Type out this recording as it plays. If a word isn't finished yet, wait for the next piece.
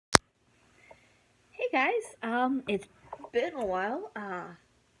Guys, it's been a while.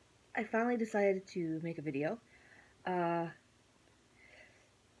 I finally decided to make a video. 4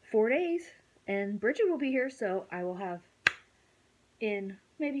 days, and Bridget will be here, so I will have in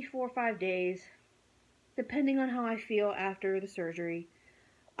maybe 4 or 5 days, depending on how I feel after the surgery,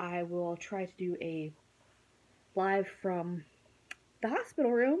 I will try to do a live from the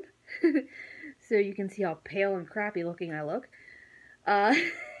hospital room, so you can see how pale and crappy looking I look.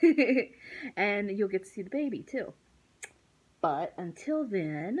 And you'll get to see the baby too. But until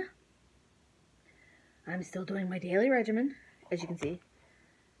then, I'm still doing my daily regimen, as you can see.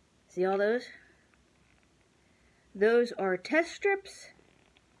 See all those? Those are test strips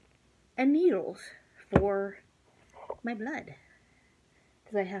and needles for my blood,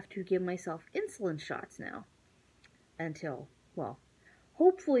 because I have to give myself insulin shots now until, well,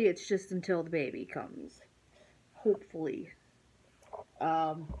 hopefully it's just until the baby comes. Hopefully.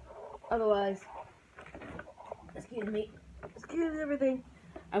 Otherwise, excuse everything,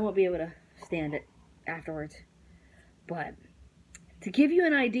 I won't be able to stand it afterwards. But to give you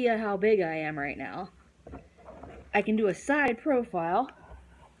an idea how big I am right now, I can do a side profile.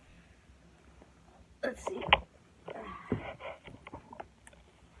 Let's see.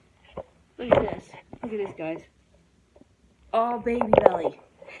 Look at this. Look at this, guys. All baby belly.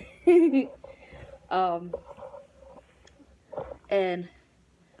 And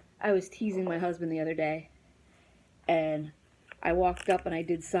I was teasing my husband the other day, and I walked up and I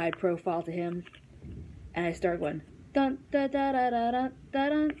did side profile to him, and I started going dun da da da da da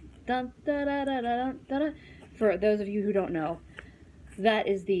dun dun da da da da da. For those of you who don't know, that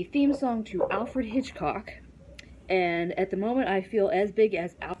is the theme song to Alfred Hitchcock, and at the moment I feel as big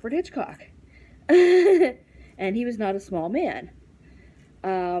as Alfred Hitchcock. And he was not a small man.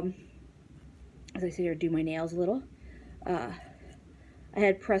 As I sit here, do my nails a little. I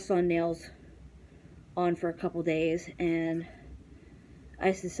had press-on nails on for a couple days, and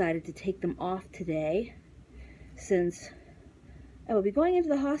I decided to take them off today, since I will be going into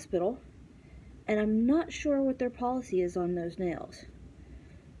the hospital, and I'm not sure what their policy is on those nails.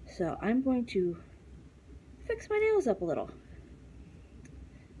 So I'm going to fix my nails up a little.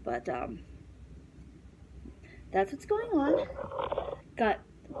 But, that's what's going on. Got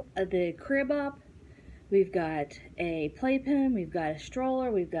the crib up. We've got a playpen. We've got a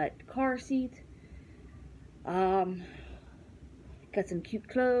stroller. We've got car seat. Got some cute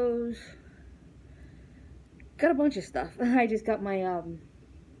clothes. Got a bunch of stuff. I just got my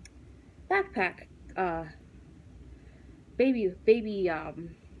backpack, baby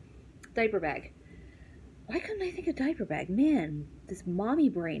diaper bag. Why couldn't I think of diaper bag? Man, this mommy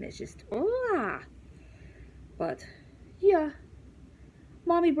brain is just But yeah,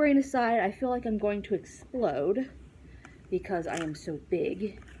 mommy brain aside, I feel like I'm going to explode because I am so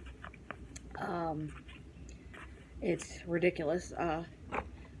big. It's ridiculous.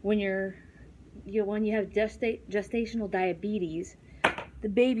 When you have gestational diabetes, the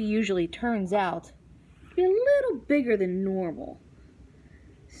baby usually turns out to be a little bigger than normal.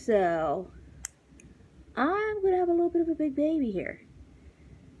 So I'm gonna have a little bit of a big baby here.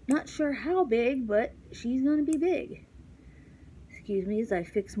 Not sure how big, but she's gonna be big. Excuse me as I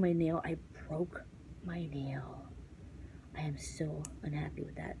fix my nail. I broke my nail. I am so unhappy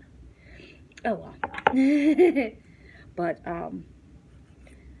with that. Oh well. But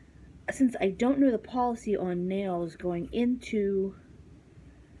since I don't know the policy on nails going into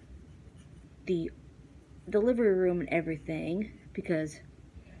the delivery room and everything, because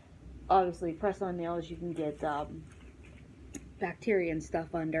obviously press-on nails you can get bacteria and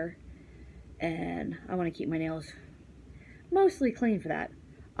stuff under, and I want to keep my nails mostly clean for that.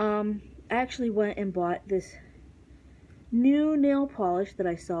 I actually went and bought this new nail polish that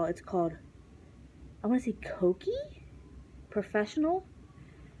I saw. It's called, I want to say Koki Professional,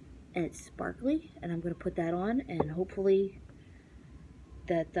 and it's sparkly, and I'm going to put that on, and hopefully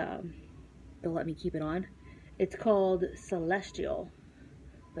that they'll let me keep it on. It's called Celestial,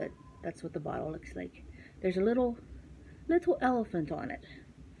 but that's what the bottle looks like. There's a little elephant on it.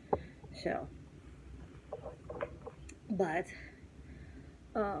 So, but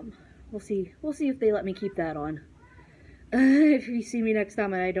we'll see if they let me keep that on. If you see me next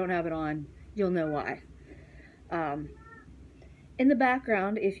time and I don't have it on, you'll know why. In the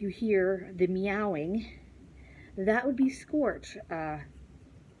background, if you hear the meowing, that would be Scorch.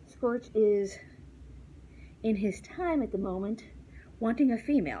 Scorch is in his time at the moment wanting a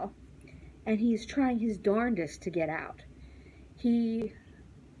female, and he's trying his darndest to get out. He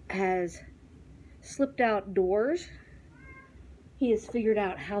has slipped out doors. He has figured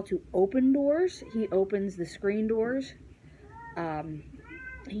out how to open doors. He opens the screen doors.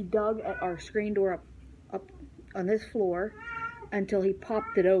 He dug at our screen door up on this floor until he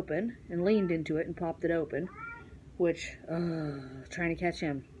popped it open and leaned into it and popped it open, which, trying to catch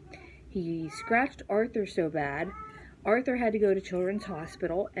him. He scratched Arthur so bad, Arthur had to go to Children's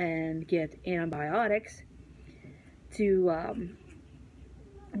Hospital and get antibiotics to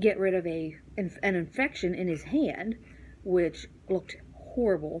get rid of an infection in his hand, which looked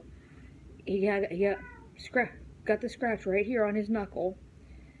horrible. He got the scratch right here on his knuckle,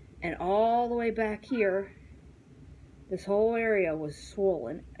 and all the way back here, this whole area was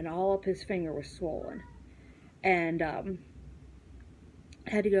swollen, and all up his finger was swollen. And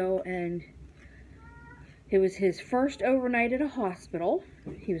had to go, and it was his first overnight at a hospital.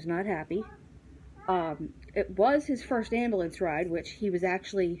 He was not happy. It was his first ambulance ride, which he was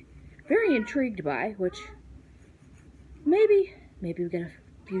actually very intrigued by, which maybe we get a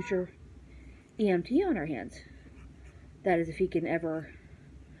future EMT on our hands. That is, if he can ever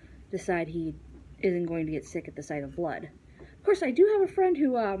decide he isn't going to get sick at the sight of blood. Of course, I do have a friend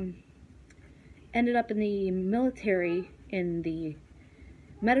who ended up in the military in the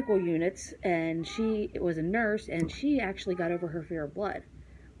medical units, and she was a nurse, and she actually got over her fear of blood,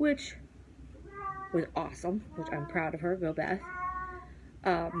 which was awesome, which I'm proud of her. Go Beth.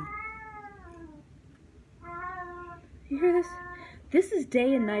 You hear this? This is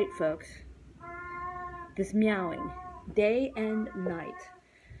day and night, folks. This meowing. Day and night.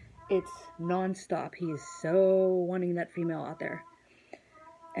 It's non-stop. He is so wanting that female out there.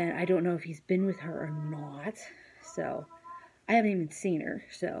 And I don't know if he's been with her or not. So, I haven't even seen her.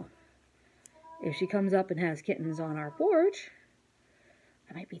 So, if she comes up and has kittens on our porch,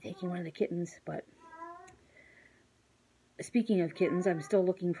 I might be taking one of the kittens, but speaking of kittens, I'm still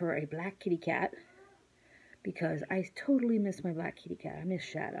looking for a black kitty cat, because I totally miss my black kitty cat. I miss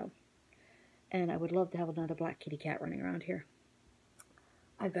Shadow. And I would love to have another black kitty cat running around here.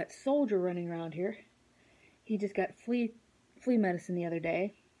 I've got Soldier running around here. He just got flea medicine the other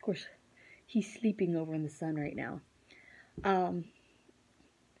day. Of course, he's sleeping over in the sun right now.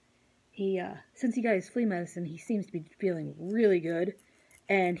 Since he got his flea medicine, he seems to be feeling really good.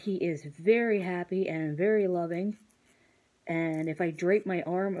 And he is very happy and very loving. And if I drape my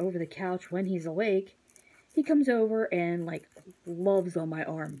arm over the couch when he's awake, he comes over and, like, loves on my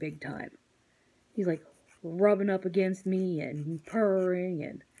arm big time. He's, like, rubbing up against me and purring,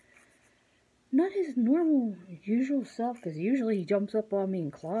 and not his normal, usual self, because usually he jumps up on me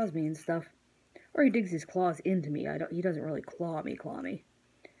and claws me and stuff. Or he digs his claws into me. He doesn't really claw me.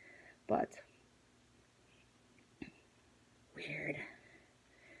 But, weird.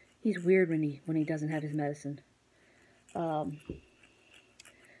 He's weird when he doesn't have his medicine.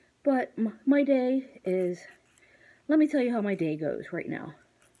 But my day is, let me tell you how my day goes right now,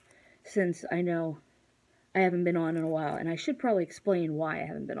 since I know I haven't been on in a while, and I should probably explain why I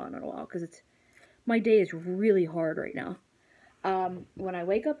haven't been on in a while, because my day is really hard right now. When I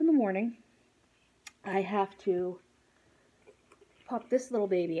wake up in the morning, I have to pop this little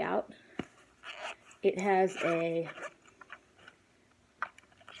baby out. It has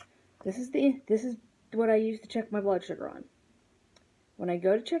this is what I use to check my blood sugar on. When I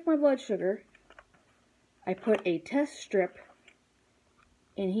go to check my blood sugar, I put a test strip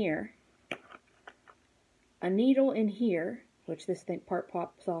in here, a needle in here, which this part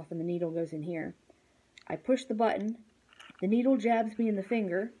pops off and the needle goes in here. I push the button, the needle jabs me in the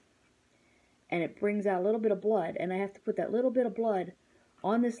finger, and it brings out a little bit of blood, and I have to put that little bit of blood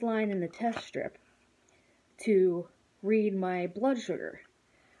on this line in the test strip to read my blood sugar,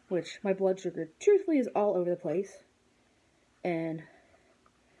 which my blood sugar truthfully is all over the place. And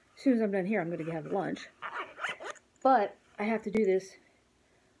as soon as I'm done here, I'm going to have lunch. But I have to do this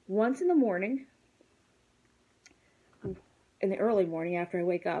once in the morning, in the early morning after I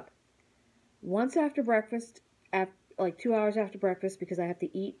wake up, once after breakfast, like 2 hours after breakfast, because I have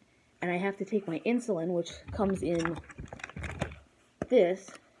to eat, and I have to take my insulin, which comes in this.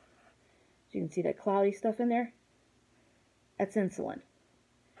 So you can see that cloudy stuff in there. That's insulin.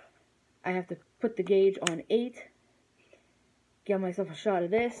 I have to put the gauge on 8, give myself a shot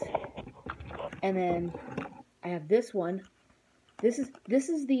of this, and then I have this one. This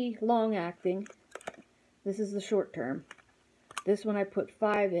is the long acting. This is the short term. This one I put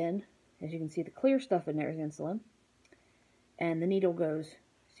 5 in. As you can see, the clear stuff in there is insulin. And the needle goes,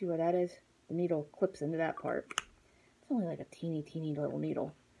 see where that is? The needle clips into that part. It's only like a teeny little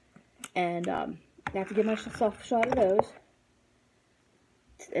needle. And I have to give myself a shot of those.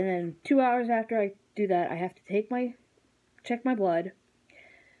 And then 2 hours after I do that, I have to check my blood.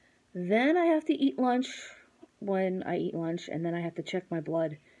 Then I have to eat lunch when I eat lunch, and then I have to check my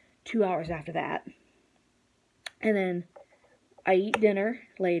blood 2 hours after that. And then I eat dinner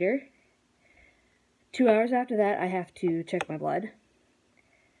later. 2 hours after that, I have to check my blood.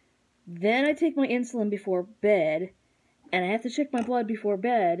 Then I take my insulin before bed, and I have to check my blood before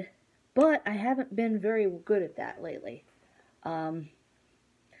bed, but I haven't been very good at that lately.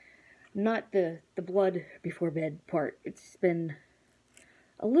 Not the blood before bed part. It's been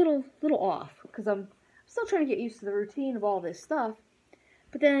a little off, because I'm still trying to get used to the routine of all this stuff.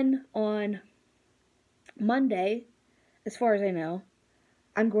 But then on Monday, as far as I know,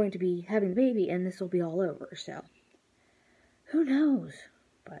 I'm going to be having the baby, and this will be all over, so who knows?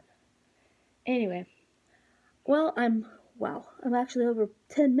 But anyway, well, I'm actually over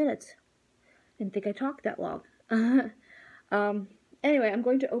 10 minutes. Didn't think I talked that long. Anyway, I'm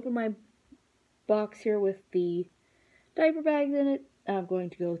going to open my box here with the diaper bags in it. I'm going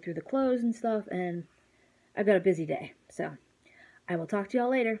to go through the clothes and stuff, and I've got a busy day, so I will talk to y'all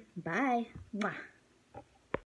later. Bye. Mwah.